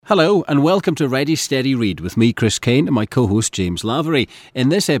Hello and welcome to Ready Steady Read with me, Chris Kane, and my co-host James Lavery. In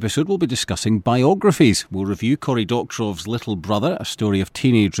this episode we'll be discussing biographies. We'll review Cory Doctorov's Little Brother, a story of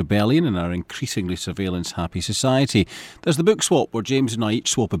teenage rebellion in our increasingly surveillance-happy society. There's the book swap, where James and I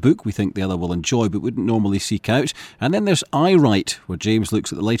each swap a book we think the other will enjoy but wouldn't normally seek out. And then there's iWrite, where James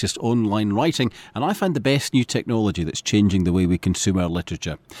looks at the latest online writing and I find the best new technology that's changing the way we consume our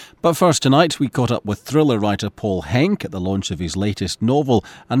literature. But first, tonight we caught up with thriller writer Paul Henke at the launch of his latest novel,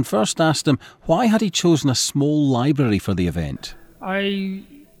 and first asked him why had he chosen a small library for the event. I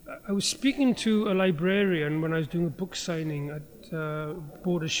was speaking to a librarian when I was doing a book signing at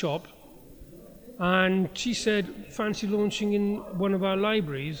Border Shop, and she said, fancy launching in one of our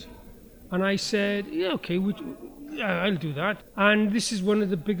libraries? And I said, yeah, okay, I'll do that. And this is one of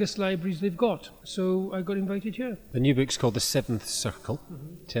the biggest libraries they've got, so I got invited here. The new book's called The Seventh Circle.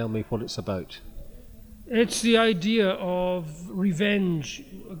 Tell me what it's about. It's the idea of revenge,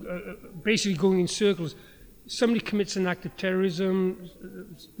 basically going in circles. Somebody commits an act of terrorism,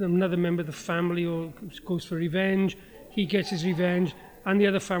 another member of the family goes for revenge, he gets his revenge, and the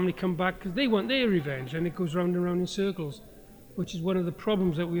other family come back because they want their revenge, and it goes round and round in circles, which is one of the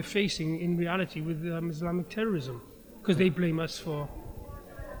problems that we're facing in reality with Islamic terrorism, because they blame us for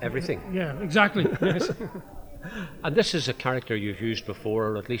everything. Yeah, exactly. Yes. And this is a character you've used before,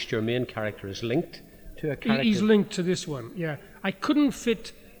 or at least your main character is linked to a character. He's linked to this one. Yeah, I couldn't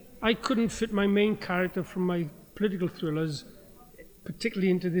fit my main character from my political thrillers,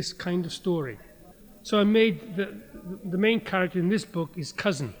 particularly into this kind of story. So I made the main character in this book his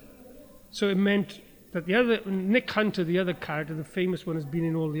cousin. So it meant that the other Nick Hunter, the other character, the famous one, has been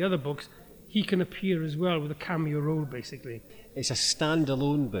in all the other books. He can appear as well with a cameo role, basically. It's a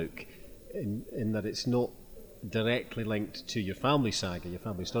standalone book in that it's not directly linked to your family saga, your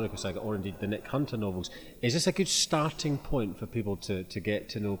family historical saga, or indeed the Nick Hunter novels. Is this a good starting point for people to get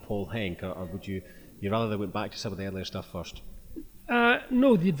to know Paul Henke, or would you rather they went back to some of the earlier stuff first?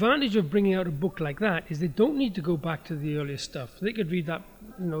 No, the advantage of bringing out a book like that is they don't need to go back to the earlier stuff. They could read that,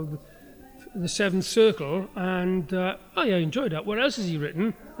 the Seventh Circle, and I enjoyed that. What else has he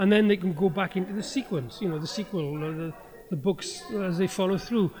written? And then they can go back into the sequence, the sequel, or the books as they follow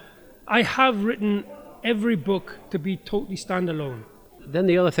through. I have written every book to be totally standalone. Then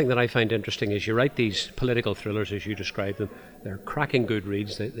the other thing that I find interesting is you write these political thrillers as you describe them. They're cracking good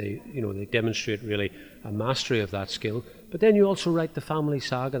reads. They demonstrate really a mastery of that skill. But then you also write the family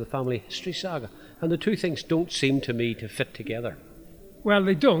saga, the family history saga, and the two things don't seem to me to fit together. Well,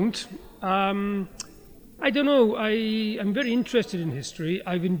 they don't. I don't know. I'm very interested in history.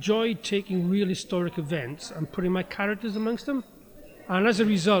 I've enjoyed taking real historic events and putting my characters amongst them, and as a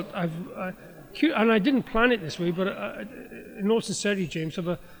result, and I didn't plan it this way, but in all sincerity, James,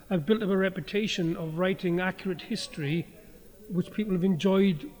 I've built up a reputation of writing accurate history, which people have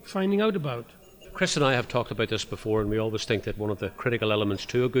enjoyed finding out about. Chris and I have talked about this before, and we always think that one of the critical elements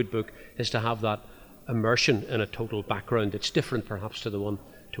to a good book is to have that immersion in a total background. It's different, perhaps, to the one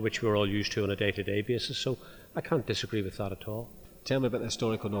to which we're all used to on a day-to-day basis, so I can't disagree with that at all. Tell me about the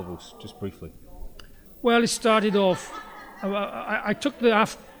historical novels, just briefly. Well, it started off... I took the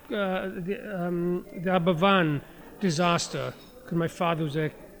Aberfan disaster, because my father was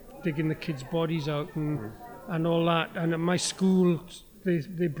there digging the kids' bodies out and all that. And at my school,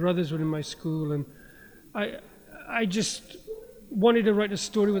 their brothers were in my school, and I just wanted to write a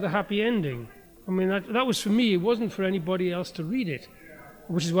story with a happy ending. I mean, that was for me. It wasn't for anybody else to read it,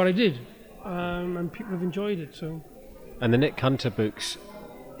 which is what I did, and people have enjoyed it. So. And the Nick Hunter books,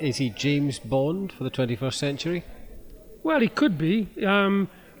 is he James Bond for the 21st century? Well, he could be.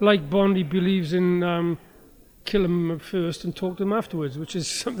 Like Bond, he believes in kill him first and talk to him afterwards, which is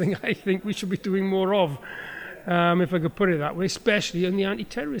something I think we should be doing more of, if I could put it that way, especially on the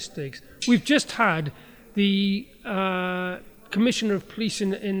anti-terrorist stakes. We've just had the Commissioner of Police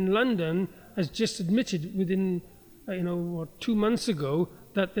in London has just admitted within, 2 months ago,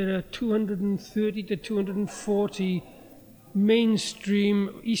 that there are 230 to 240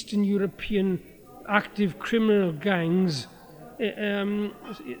 mainstream Eastern European active criminal gangs in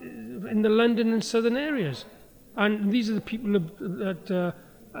the London and southern areas. And these are the people that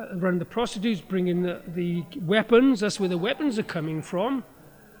run the prostitutes, bring in the weapons, that's where the weapons are coming from,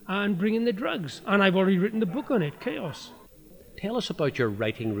 and bring in the drugs. And I've already written the book on it, Chaos. Tell us about your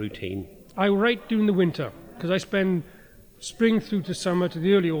writing routine. I write during the winter, because I spend spring through to summer to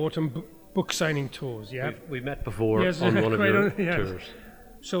the early autumn book signing tours, yeah? We've met before, yes, on one of your tours.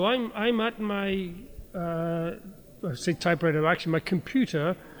 So I'm at my, typewriter, actually my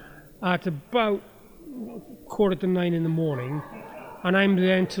computer, at about 8:45 in the morning, and I'm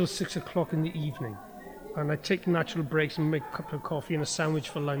there until 6 o'clock in the evening. and I take natural breaks and make a cup of coffee and a sandwich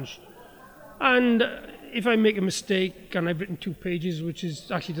for lunch. And if I make a mistake and I've written 2 pages, which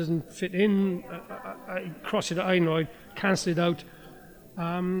actually doesn't fit in, I cross it. I know I cancel it out.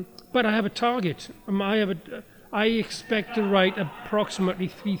 But I have a target. I expect to write approximately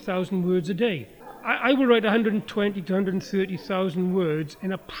 3,000 words a day. I will write 120 to 130,000 words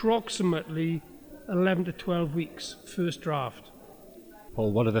in approximately 11 to 12 weeks, first draft.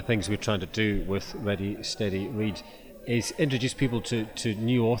 Paul, one of the things we're trying to do with Ready, Steady, Read is introduce people to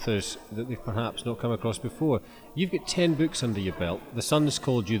new authors that they've perhaps not come across before. You've got 10 books under your belt. The Sun's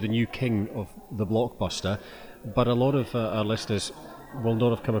called you the new king of the blockbuster, but a lot of our listeners will not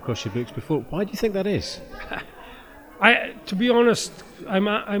have come across your books before. Why do you think that is? To be honest,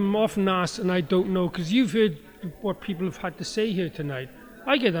 I'm often asked, and I don't know, because you've heard what people have had to say here tonight.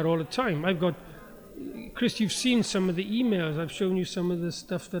 I get that all the time. Chris, you've seen some of the emails. I've shown you some of the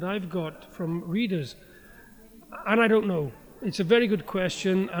stuff that I've got from readers, and I don't know. It's a very good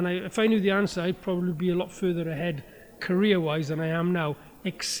question, and if I knew the answer, I'd probably be a lot further ahead career-wise than I am now,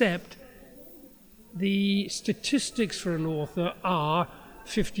 except the statistics for an author are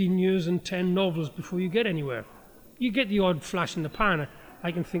 15 years and 10 novels before you get anywhere. You get the odd flash in the pan.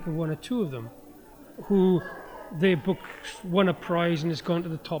 I can think of 1 or 2 of them who their book won a prize and has gone to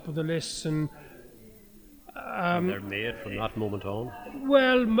the top of the lists, and they're made from that moment on.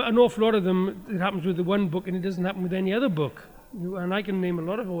 Well, an awful lot of them, it happens with the one book and it doesn't happen with any other book. And I can name a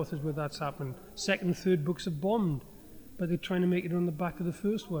lot of authors where that's happened. 2nd, 3rd books have bombed, but they're trying to make it on the back of the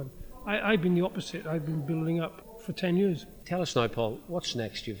first one. I've been the opposite. I've been building up for 10 years. Tell us now, Paul, what's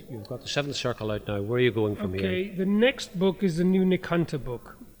next? You've got the 7th Circle out now. Where are you going from here? Okay, the next book is the new Nick Hunter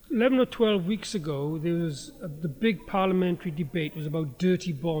book. 11 or 12 weeks ago, there was the big parliamentary debate was about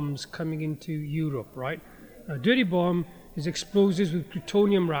dirty bombs coming into Europe, right? A dirty bomb is explosives with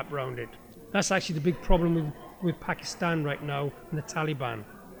plutonium wrapped around it. That's actually the big problem with Pakistan right now and the Taliban.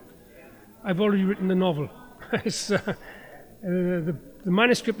 I've already written the novel. The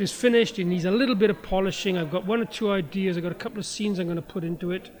manuscript is finished. It needs a little bit of polishing. I've got 1 or 2 ideas. I've got a couple of scenes I'm going to put into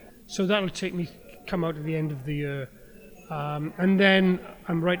it. So that'll come out at the end of the year. And then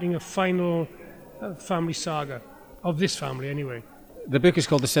I'm writing a final family saga, of this family anyway. The book is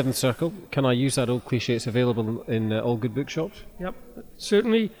called The 7th Circle. Can I use that old cliche? It's available in all good bookshops? Yep,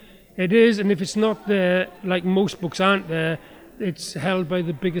 certainly it is. And if it's not there, like most books aren't there, it's held by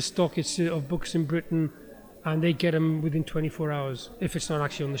the biggest stockists of books in Britain, and they get them within 24 hours, if it's not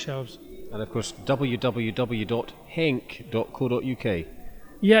actually on the shelves. And of course, www.henke.co.uk.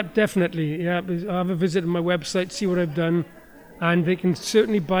 Yep, definitely. Yeah, have a visit on my website, see what I've done, and they can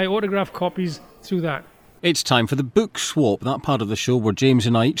certainly buy autographed copies through that. It's time for the book swap, that part of the show where James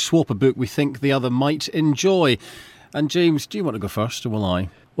and I each swap a book we think the other might enjoy. And James, do you want to go first, or will I?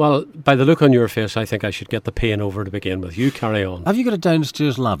 Well, by the look on your face, I think I should get the pain over to begin with. You carry on. Have you got a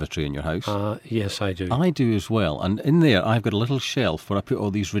downstairs lavatory in your house? Yes, I do. I do as well. And in there, I've got a little shelf where I put all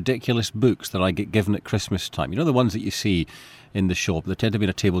these ridiculous books that I get given at Christmas time. You know, the ones that you see in the shop. They tend to be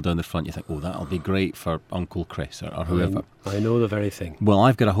on a table down the front. You think, oh, that'll be great for Uncle Chris or whoever. I know the very thing. Well,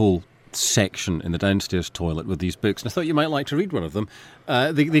 I've got a whole section in the downstairs toilet with these books, and I thought you might like to read one of them.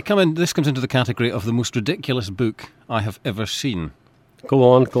 They come in. This comes into the category of the most ridiculous book I have ever seen. Go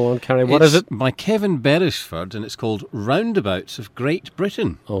on, carry. What is it? By Kevin Beresford, and it's called Roundabouts of Great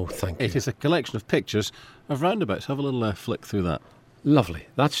Britain. Oh, thank you. It is a collection of pictures of roundabouts. Have a little flick through that. Lovely.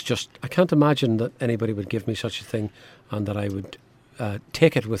 That's just, I can't imagine that anybody would give me such a thing and that I would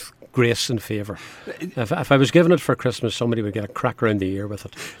take it with grace and favour. If I was given it for Christmas, somebody would get a crack around the ear with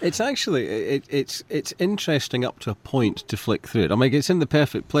it. It's actually, it's interesting up to a point to flick through it. I mean, it's in the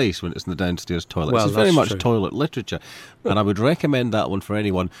perfect place when it's in the downstairs toilet. Well, it's very much true. toilet literature. And I would recommend that one for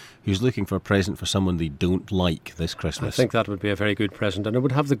anyone who's looking for a present for someone they don't like this Christmas. I think that would be a very good present, and it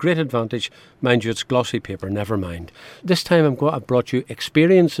would have the great advantage, mind you, it's glossy paper, never mind. This time I've brought you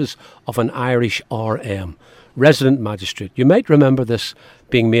Experiences of an Irish RM, Resident Magistrate. You might remember this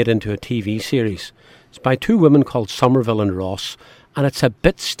being made into a TV series. It's by two women called Somerville and Ross, and it's a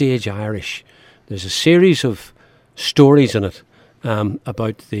bit stage Irish. There's a series of stories in it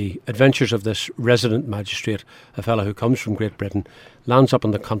about the adventures of this resident magistrate, a fellow who comes from Great Britain, lands up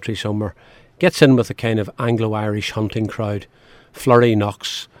in the country somewhere, gets in with a kind of Anglo-Irish hunting crowd, Flurry,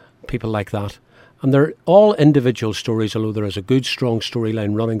 Knox, people like that. And they're all individual stories, although there is a good, strong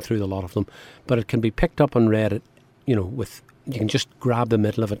storyline running through the lot of them. But it can be picked up and read, you can just grab the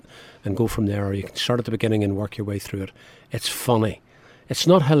middle of it and go from there, or you can start at the beginning and work your way through it. It's funny. It's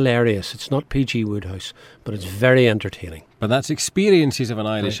not hilarious, it's not P.G. Wodehouse, but it's very entertaining. But that's Experiences of an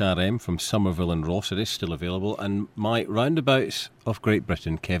Irish RM from Somerville and Ross. It is still available. And my Roundabouts of Great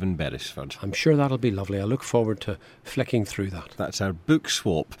Britain, Kevin Beresford. I'm sure that'll be lovely. I look forward to flicking through that. That's our book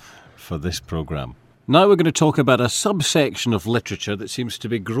swap for this programme. Now we're going to talk about a subsection of literature that seems to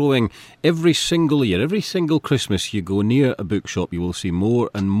be growing every single year. Every single Christmas you go near a bookshop, you will see more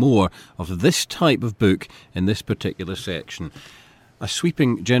and more of this type of book in this particular section. A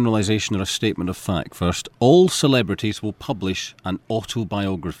sweeping generalisation or a statement of fact first. All celebrities will publish an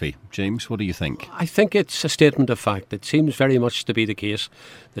autobiography. James, what do you think? I think it's a statement of fact. It seems very much to be the case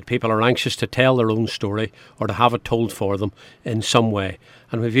that people are anxious to tell their own story or to have it told for them in some way.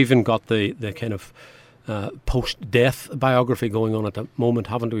 And we've even got the kind of post-death biography going on at the moment,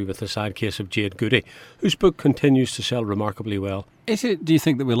 haven't we, with the sad case of Jade Goody, whose book continues to sell remarkably well. Is it, do you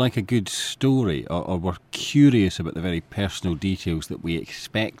think, that we like a good story, or we're curious about the very personal details that we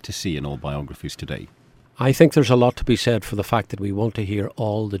expect to see in all biographies today? I think there's a lot to be said for the fact that we want to hear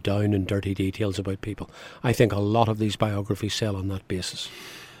all the down and dirty details about people. I think a lot of these biographies sell on that basis.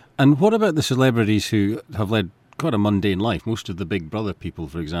 And what about the celebrities who have led quite a mundane life, most of the Big Brother people,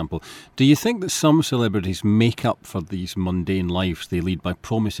 for example? Do you think that some celebrities make up for these mundane lives they lead by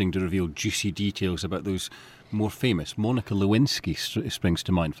promising to reveal juicy details about those more famous? Monica Lewinsky springs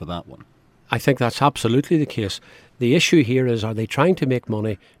to mind for that one. I think that's absolutely the case. The issue here is, are they trying to make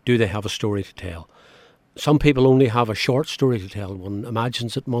money? Do they have a story to tell? Some people only have a short story to tell. One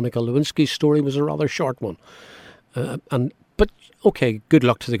imagines that Monica Lewinsky's story was a rather short one. But okay, good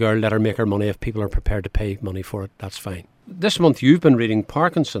luck to the girl, let her make her money. If people are prepared to pay money for it, that's fine. This month you've been reading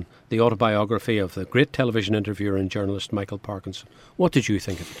Parkinson, the autobiography of the great television interviewer and journalist Michael Parkinson. What did you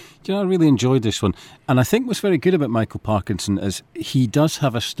think of it? Do you know, I really enjoyed this one. And I think what's very good about Michael Parkinson is he does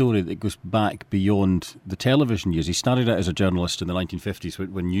have a story that goes back beyond the television years. He started out as a journalist in the 1950s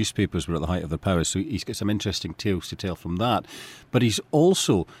when newspapers were at the height of their powers, so he's got some interesting tales to tell from that. But he's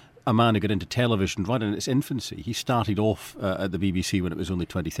also a man who got into television right in its infancy. He started off at the BBC when it was only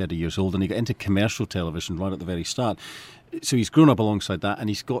 20, 30 years old, and he got into commercial television right at the very start. So he's grown up alongside that, and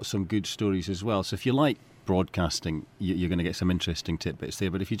he's got some good stories as well. So if you like broadcasting, you're going to get some interesting tidbits there.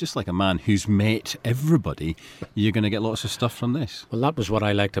 But if you're just like a man who's met everybody, you're going to get lots of stuff from this. Well, that was what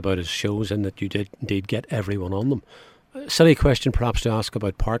I liked about his shows, in that you did indeed get everyone on them. A silly question perhaps to ask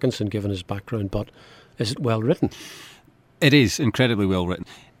about Parkinson, given his background, but is it well written? It is incredibly well written.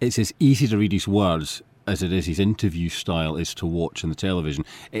 It's as easy to read his words as it is his interview style is to watch on the television.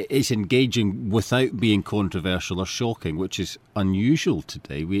 It's engaging without being controversial or shocking, which is unusual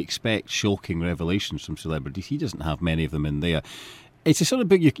today. We expect shocking revelations from celebrities. He doesn't have many of them in there. It's a sort of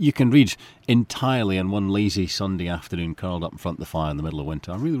book you can read entirely on one lazy Sunday afternoon, curled up in front of the fire in the middle of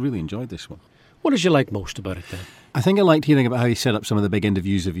winter. I really, really enjoyed this one. What did you like most about it then? I think I liked hearing about how he set up some of the big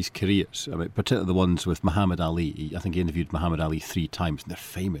interviews of his careers, particularly the ones with Muhammad Ali. I think he interviewed Muhammad Ali 3 times, and they're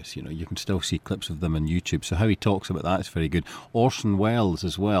famous. You know, you can still see clips of them on YouTube. So how he talks about that is very good. Orson Welles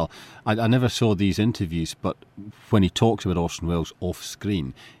as well. I never saw these interviews, but when he talks about Orson Welles off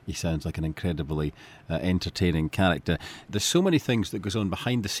screen, he sounds like an incredibly entertaining character. There's so many things that goes on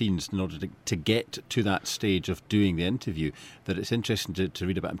behind the scenes in order to get to that stage of doing the interview that it's interesting to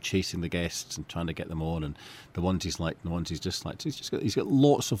read about him chasing the guests and trying to get them on, and the ones he's liked and the ones he's disliked. So he's got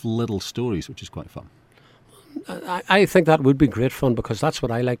lots of little stories, which is quite fun. I think that would be great fun, because that's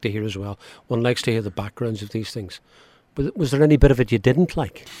what I like to hear as well. One likes to hear the backgrounds of these things. But was there any bit of it you didn't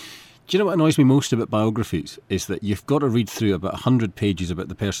like? Do you know what annoys me most about biographies is that you've got to read through about 100 pages about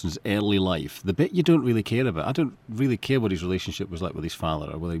the person's early life. The bit you don't really care about. I don't really care what his relationship was like with his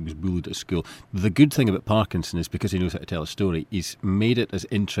father or whether he was bullied at school. The good thing about Parkinson is, because he knows how to tell a story, he's made it as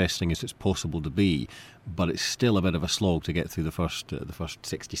interesting as it's possible to be, but it's still a bit of a slog to get through the first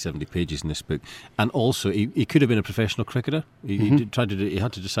 60, 70 pages in this book. And also, he could have been a professional cricketer. He had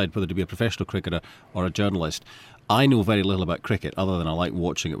to decide whether to be a professional cricketer or a journalist. I know very little about cricket other than I like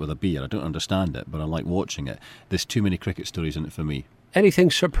watching it with a beer. I don't understand it, but I like watching it. There's too many cricket stories in it for me.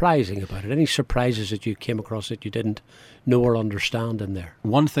 Anything surprising about it? Any surprises that you came across that you didn't know or understand in there?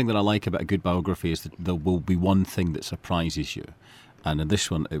 One thing that I like about a good biography is that there will be one thing that surprises you. And in this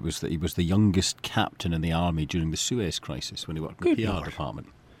one, it was that he was the youngest captain in the army during the Suez Crisis when he worked in the PR department.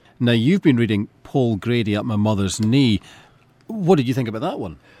 Now, you've been reading Paul Grady, Up My Mother's Knee. What did you think about that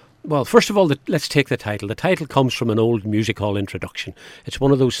one? Well, first of all, let's take the title. The title comes from an old music hall introduction. It's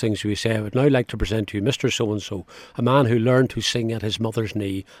one of those things where you say, I would now like to present to you Mr. So-and-so, a man who learned to sing at his mother's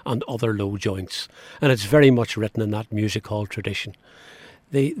knee and other low joints. And it's very much written in that music hall tradition.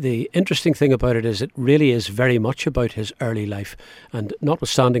 The interesting thing about it is it really is very much about his early life. And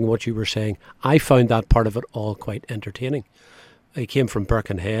notwithstanding what you were saying, I found that part of it all quite entertaining. He came from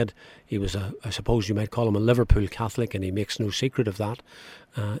Birkenhead. He was I suppose you might call him a Liverpool Catholic, and he makes no secret of that.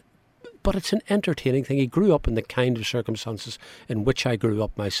 But it's an entertaining thing. He grew up in the kind of circumstances in which I grew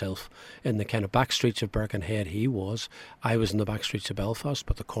up myself, in the kind of back streets of Birkenhead he was. I was in the back streets of Belfast,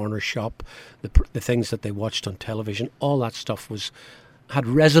 but the corner shop, the things that they watched on television, all that stuff had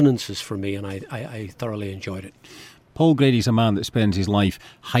resonances for me, and I thoroughly enjoyed it. Paul Grady's a man that spends his life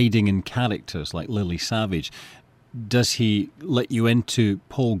hiding in characters like Lily Savage. Does he let you into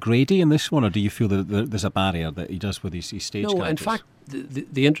Paul Grady in this one, or do you feel that there's a barrier that he does with his stage characters? No, in fact,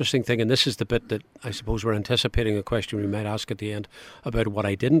 the interesting thing, and this is the bit that I suppose we're anticipating a question we might ask at the end about what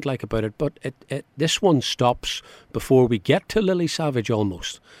I didn't like about it, but this one stops before we get to Lily Savage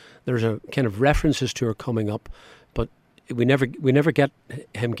almost. There's a kind of references to her coming up, but we never get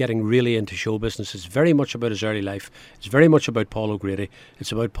him getting really into show business. It's very much about his early life. It's very much about Paul O'Grady.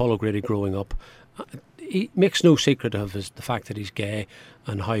 It's about Paul O'Grady growing up. He makes no secret of the fact that he's gay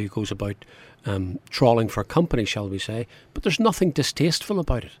and how he goes about trawling for company, shall we say. But there's nothing distasteful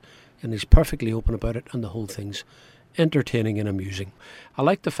about it. And he's perfectly open about it, and the whole thing's entertaining and amusing. I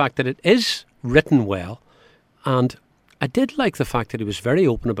like the fact that it is written well, and I did like the fact that he was very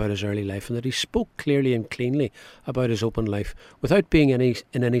open about his early life and that he spoke clearly and cleanly about his open life without being in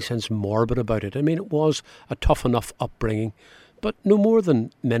any sense morbid about it. I mean, it was a tough enough upbringing, but no more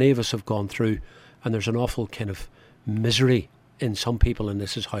than many of us have gone through. And there's an awful kind of misery in some people, and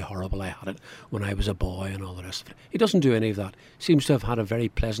this is how horrible I had it when I was a boy and all the rest of it. He doesn't do any of that. Seems to have had a very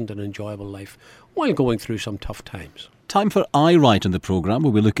pleasant and enjoyable life while going through some tough times. Time for iWrite on the programme,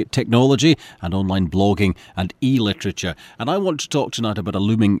 where we look at technology and online blogging and e-literature. And I want to talk tonight about a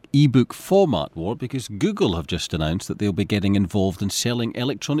looming ebook format war, because Google have just announced that they'll be getting involved in selling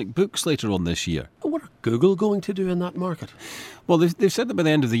electronic books later on this year. What are Google going to do in that market? Well, they've said that by the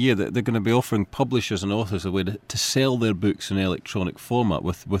end of the year that they're going to be offering publishers and authors a way to sell their books in electronic format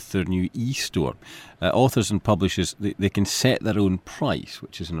with their new e-store. Authors and publishers, they can set their own price,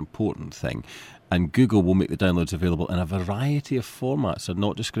 which is an important thing. And Google will make the downloads available in a variety of formats. They're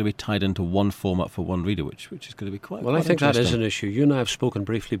not just going to be tied into one format for one reader, which is going to be quite Well, I think that interesting. is an issue. You and I have spoken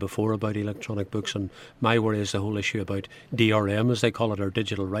briefly before about electronic books, and my worry is the whole issue about DRM, as they call it, or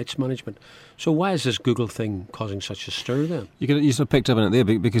digital rights management. So why is this Google thing causing such a stir then? You sort of picked up on it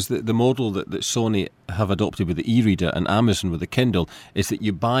there, because the model that Sony have adopted with the e-reader and Amazon with the Kindle is that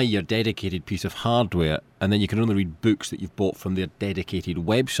you buy your dedicated piece of hardware and then you can only read books that you've bought from their dedicated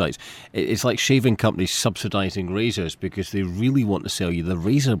websites. It's like shaving companies subsidising razors because they really want to sell you the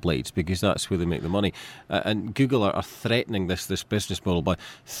razor blades, because that's where they make the money. And Google are threatening this business model by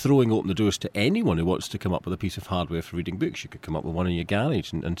throwing open the doors to anyone who wants to come up with a piece of hardware for reading books. You could come up with one in your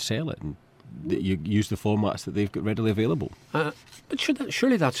garage and sell it, and you use the formats that they've got readily available. But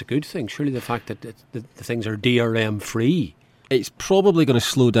surely that's a good thing. Surely the fact that the things are DRM free. It's probably going to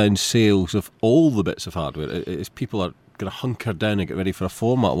slow down sales of all the bits of hardware as people are going to hunker down and get ready for a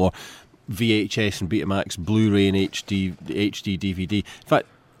format war. VHS and Betamax, Blu-ray and HD DVD. In fact,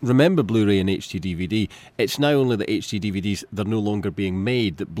 remember Blu-ray and HD DVD, it's now only the HD DVDs, they're no longer being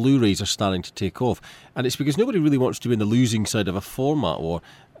made, that Blu-rays are starting to take off. And it's because nobody really wants to be in the losing side of a format war,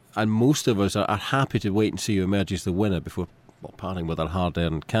 and most of us are happy to wait and see who emerges the winner before parting with our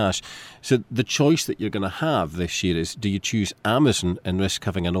hard-earned cash. So the choice that you're going to have this year is, do you choose Amazon and risk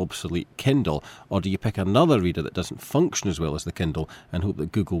having an obsolete Kindle, or do you pick another reader that doesn't function as well as the Kindle and hope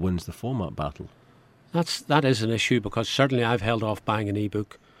that Google wins the format battle? That is an issue, because certainly I've held off buying an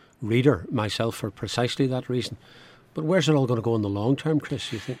ebook reader myself for precisely that reason. But where's it all going to go in the long term,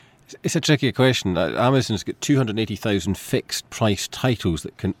 Chris, you think? It's a tricky question. Amazon's got 280,000 fixed price titles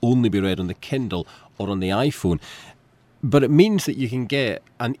that can only be read on the Kindle or on the iPhone. But it means that you can get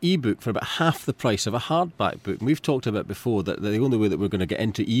an ebook for about half the price of a hardback book. And we've talked about before that the only way that we're going to get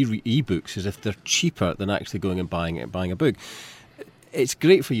into ebooks is if they're cheaper than actually going and buying a book. It's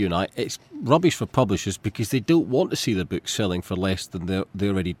great for you and I. It's rubbish for publishers because they don't want to see their books selling for less than they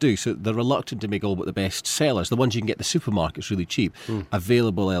already do. So they're reluctant to make all but the best sellers, the ones you can get in the supermarkets really cheap,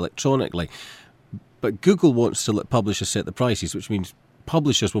 available electronically. But Google wants to let publishers set the prices, which means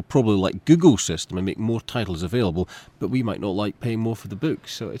publishers will probably like Google's system and make more titles available, but we might not like paying more for the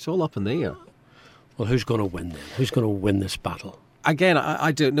books. So it's all up in the air. Well, who's going to win then? Who's going to win this battle? Again,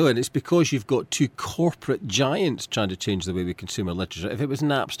 I don't know, and it's because you've got two corporate giants trying to change the way we consume our literature. If it was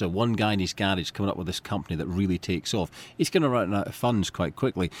Napster, one guy in his garage coming up with this company that really takes off, he's going to run out of funds quite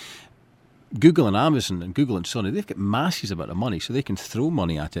quickly. Google and Amazon and Google and Sony, they've got masses amount of money, so they can throw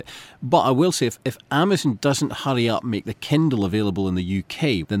money at it. But I will say, if Amazon doesn't hurry up and make the Kindle available in the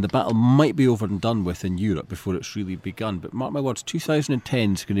UK, then the battle might be over and done with in Europe before it's really begun. But mark my words,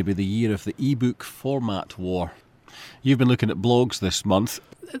 2010 is going to be the year of the ebook format war. You've been looking at blogs this month.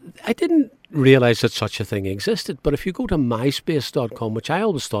 I didn't realise that such a thing existed, but if you go to myspace.com, which I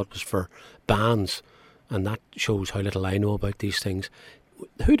always thought was for bands, and that shows how little I know about these things,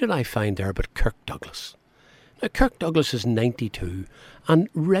 who did I find there but Kirk Douglas? Now, Kirk Douglas is 92 and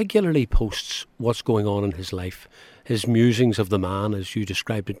regularly posts what's going on in his life, his musings of the man, as you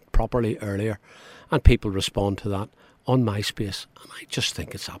described it properly earlier, and people respond to that on MySpace, and I just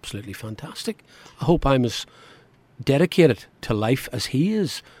think it's absolutely fantastic. I hope I'm as dedicated to life as he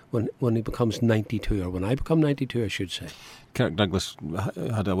is when he becomes 92, or when I become 92, I should say. Kirk Douglas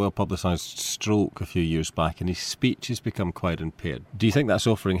had a well-publicised stroke a few years back, and his speech has become quite impaired. Do you think that's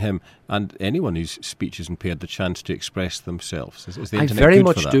offering him and anyone whose speech is impaired the chance to express themselves? Is the internet I very good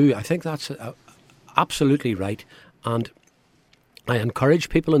much for that? do. I think that's absolutely right, and I encourage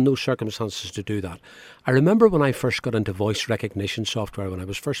people in those circumstances to do that. I remember when I first got into voice recognition software, when I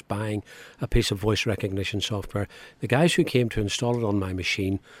was first buying a piece of voice recognition software, the guys who came to install it on my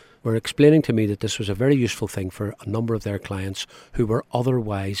machine were explaining to me that this was a very useful thing for a number of their clients who were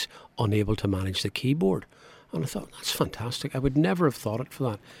otherwise unable to manage the keyboard. And I thought, that's fantastic. I would never have thought it for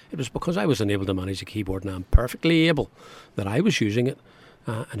that. It was because I was unable to manage the keyboard, and I'm perfectly able, that I was using it.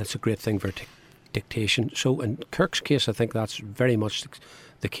 And it's a great thing for dictation. So in Kirk's case, I think that's very much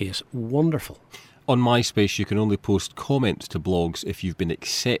the case. Wonderful. On MySpace, you can only post comments to blogs if you've been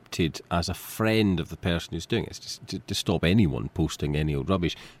accepted as a friend of the person who's doing it. It's just to stop anyone posting any old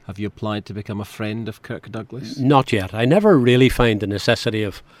rubbish. Have you applied to become a friend of Kirk Douglas? Not yet. I never really find the necessity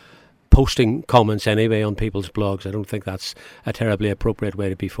of posting comments anyway on people's blogs. I don't think that's a terribly appropriate way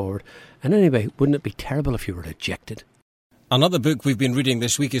to be forward. And anyway, wouldn't it be terrible if you were rejected? Another book we've been reading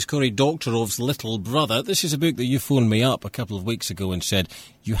this week is Cory Doctorov's Little Brother. This is a book that you phoned me up a couple of weeks ago and said,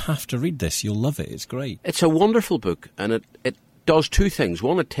 you have to read this, you'll love it, it's great. It's a wonderful book, and it does two things.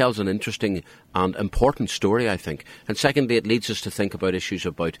 One, it tells an interesting and important story, I think. And secondly, it leads us to think about issues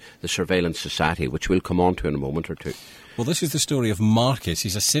about the surveillance society, which we'll come on to in a moment or two. Well, this is the story of Marcus.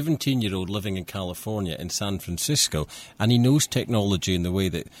 He's a 17-year-old living in California, in San Francisco, and he knows technology in the way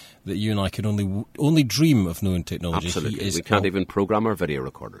that you and I could only dream of knowing technology. Absolutely. We can't even program our video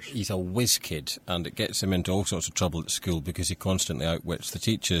recorders. He's a whiz kid, and it gets him into all sorts of trouble at school because he constantly outwits the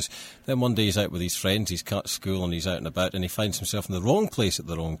teachers. Then one day he's out with his friends, he's cut school and he's out and about, and he finds himself in the wrong place at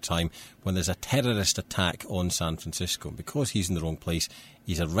the wrong time when there's a terrorist attack on San Francisco. Because he's in the wrong place,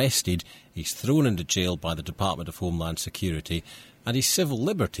 he's arrested, he's thrown into jail by the Department of Homeland Security, and his civil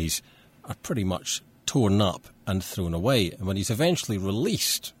liberties are pretty much torn up and thrown away. And when he's eventually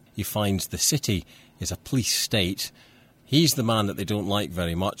released, he finds the city is a police state. He's the man that they don't like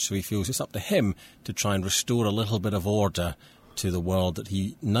very much, so he feels it's up to him to try and restore a little bit of order to the world that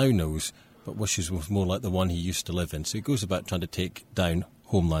he now knows, but wishes was more like the one he used to live in. So he goes about trying to take down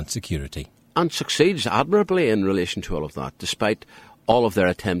Homeland Security. And succeeds admirably in relation to all of that, despite all of their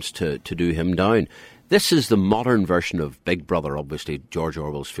attempts to do him down. This is the modern version of Big Brother, obviously, George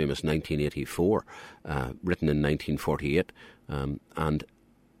Orwell's famous 1984, written in 1948. And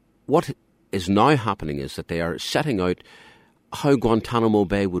what is now happening is that they are setting out how Guantanamo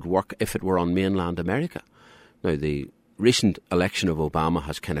Bay would work if it were on mainland America. Now, the recent election of Obama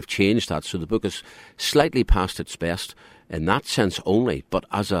has kind of changed that, so the book is slightly past its best in that sense only, but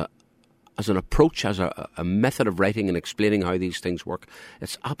as an approach, as a method of writing and explaining how these things work,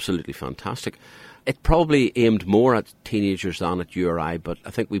 it's absolutely fantastic. It probably aimed more at teenagers than at you or I, but I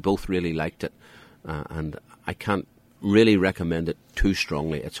think we both really liked it, and I can't really recommend it too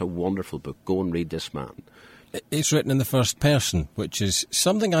strongly. It's a wonderful book. Go and read this man. It's written in the first person, which is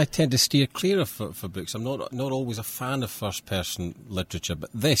something I tend to steer clear of for books. I'm not always a fan of first-person literature, but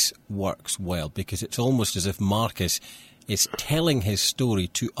this works well because it's almost as if Marcus is telling his story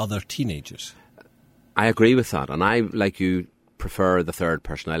to other teenagers. I agree with that, and I, like you, prefer the third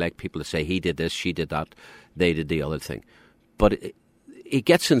person. I like people to say he did this, she did that, they did the other thing. But it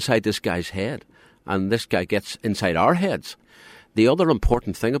gets inside this guy's head, and this guy gets inside our heads. The other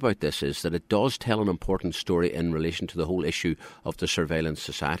important thing about this is that it does tell an important story in relation to the whole issue of the surveillance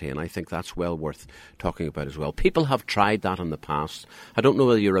society, and I think that's well worth talking about as well. People have tried that in the past. I don't know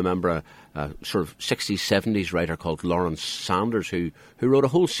whether you remember a sort of 60s, 70s writer called Lawrence Sanders who wrote a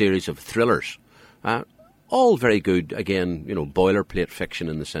whole series of thrillers. All very good, again, boilerplate fiction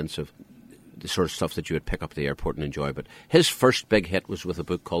in the sense of the sort of stuff that you would pick up at the airport and enjoy. But his first big hit was with a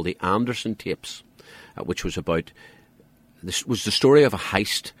book called The Anderson Tapes, which was about... This was the story of a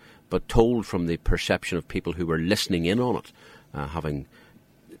heist, but told from the perception of people who were listening in on it, having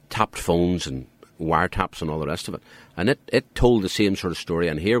tapped phones and wiretaps and all the rest of it. And it told the same sort of story.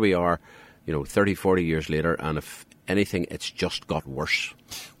 And here we are, 30, 40 years later, and if anything, it's just got worse.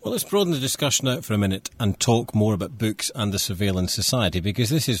 Well, let's broaden the discussion out for a minute and talk more about books and the surveillance society, because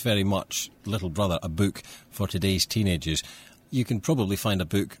this is very much, Little Brother, a book for today's teenagers. You can probably find a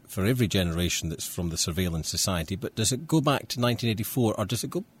book for every generation that's from the surveillance society, but does it go back to 1984 or does it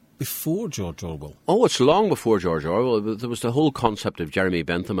go before George Orwell? Oh, it's long before George Orwell. There was the whole concept of Jeremy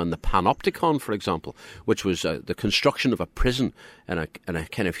Bentham and the panopticon, for example, which was the construction of a prison in a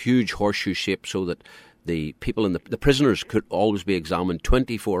kind of huge horseshoe shape so that the people in the prisoners could always be examined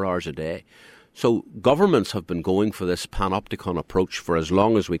 24 hours a day. So governments have been going for this panopticon approach for as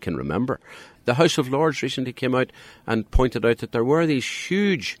long as we can remember. The House of Lords recently came out and pointed out that there were these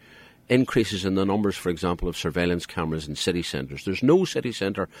huge increases in the numbers, for example, of surveillance cameras in city centres. There's no city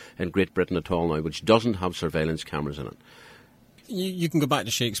centre in Great Britain at all now which doesn't have surveillance cameras in it. You can go back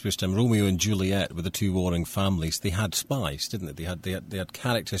to Shakespeare's time. Romeo and Juliet, with the two warring families, they had spies, didn't they? They had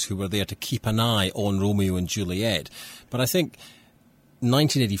characters who were there to keep an eye on Romeo and Juliet. But I think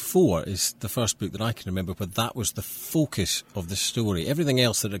 1984 is the first book that I can remember where that was the focus of the story. Everything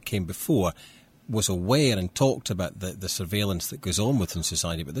else that had came before was aware and talked about the surveillance that goes on within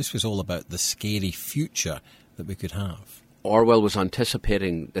society, but this was all about the scary future that we could have. Orwell was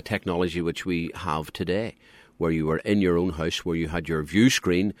anticipating the technology which we have today, where you were in your own house, where you had your view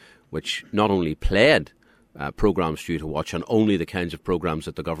screen, which not only played programmes for you to watch, and only the kinds of programmes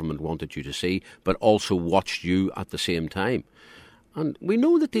that the government wanted you to see, but also watched you at the same time. And we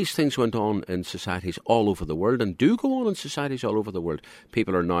know that these things went on in societies all over the world, and do go on in societies all over the world.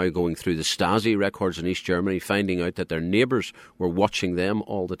 People are now going through the Stasi records in East Germany, finding out that their neighbours were watching them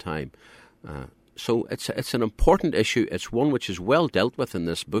all the time. So it's an important issue. It's one which is well dealt with in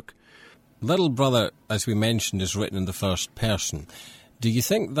this book. Little Brother, as we mentioned, is written in the first person. Do you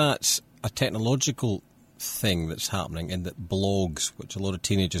think that's a technological thing that's happening in that blogs, which a lot of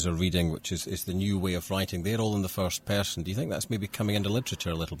teenagers are reading, which is the new way of writing, they're all in the first person? Do you think that's maybe coming into literature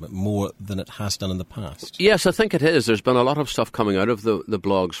a little bit more than it has done in the past? Yes, I think it is. There's been a lot of stuff coming out of the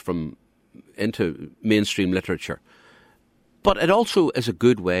blogs from into mainstream literature. But it also is a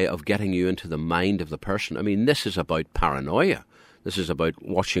good way of getting you into the mind of the person. I mean, this is about paranoia. This is about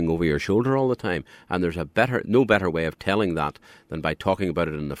watching over your shoulder all the time. And there's no better way of telling that than by talking about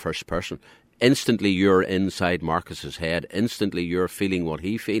it in the first person. Instantly you're inside Marcus's head. Instantly you're feeling what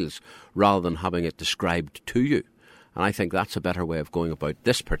he feels, rather than having it described to you. And I think that's a better way of going about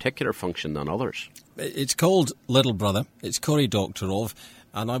this particular function than others. It's called Little Brother. It's Cory Doctorov.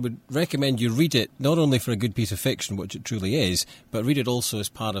 And I would recommend you read it, not only for a good piece of fiction, which it truly is, but read it also as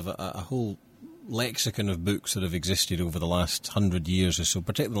part of a whole lexicon of books that have existed over the last 100 years or so,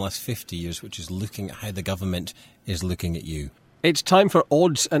 particularly the last 50 years, which is looking at how the government is looking at you. It's time for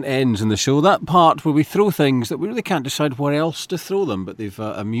odds and ends in the show, that part where we throw things that we really can't decide where else to throw them, but they've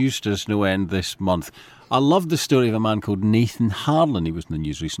amused us no end this month. I love the story of a man called Nathan Harlan. He was in the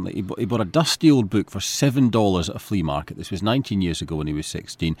news recently. He bought a dusty old book for $7 at a flea market. This was 19 years ago when he was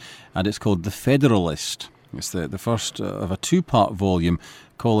 16, and it's called The Federalist. It's the first of a two-part volume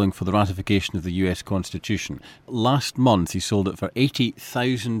calling for the ratification of the US Constitution. Last month he sold it for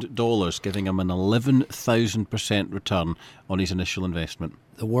 $80,000, giving him an 11,000% return on his initial investment.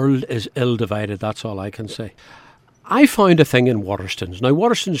 The world is ill-divided, that's all I can say. I found a thing in Waterstones. Now,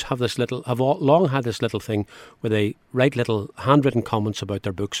 Waterstones have long had this little thing where they write little handwritten comments about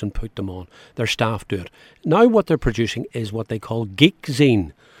their books and put them on. Their staff do it. Now what they're producing is what they call Geek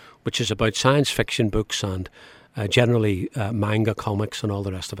Zine, which is about science fiction books and generally manga comics and all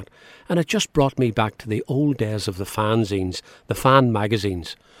the rest of it. And it just brought me back to the old days of the fanzines, the fan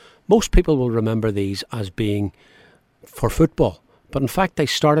magazines. Most people will remember these as being for football. But in fact, they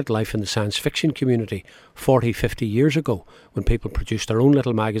started life in the science fiction community 40, 50 years ago when people produced their own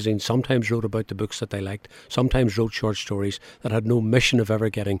little magazines, sometimes wrote about the books that they liked, sometimes wrote short stories that had no mission of ever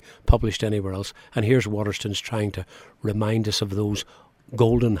getting published anywhere else. And here's Waterstones trying to remind us of those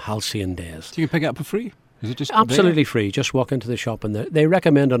golden halcyon days. So you can pick it up for free? Is it just absolutely free? Just walk into the shop and they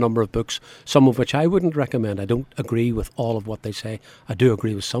recommend a number of books, some of which I wouldn't recommend. I don't agree with all of what they say. I do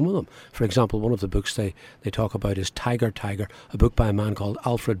agree with some of them. For example, one of the books they talk about is Tiger, a book by a man called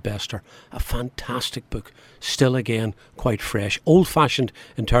Alfred Bester. A fantastic book, still again quite fresh, old-fashioned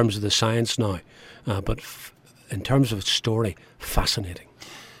in terms of the science now, but in terms of its story, fascinating.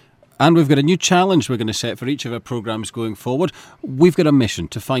 And we've got a new challenge we're going to set for each of our programmes going forward. We've got a mission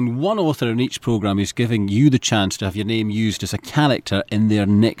to find one author in each programme who's giving you the chance to have your name used as a character in their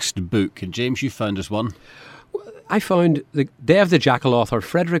next book. And James, you found us one. I found the Day of the Jackal author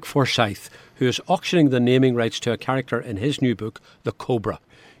Frederick Forsyth, who is auctioning the naming rights to a character in his new book, The Cobra.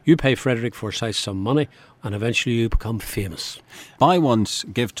 You pay Frederick Forsyth some money and eventually you become famous. Buy once,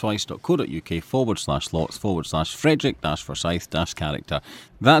 give twice.co.uk/lots/Frederick-Forsyth-character.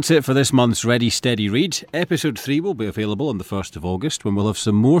 That's it for this month's Ready Steady Read. Episode 3 will be available on the 1st of August when we'll have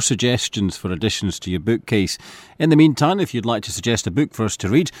some more suggestions for additions to your bookcase. In the meantime, if you'd like to suggest a book for us to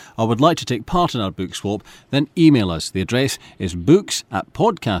read or would like to take part in our book swap, then email us. The address is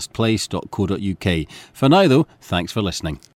books@podcastplace.co.uk. For now though, thanks for listening.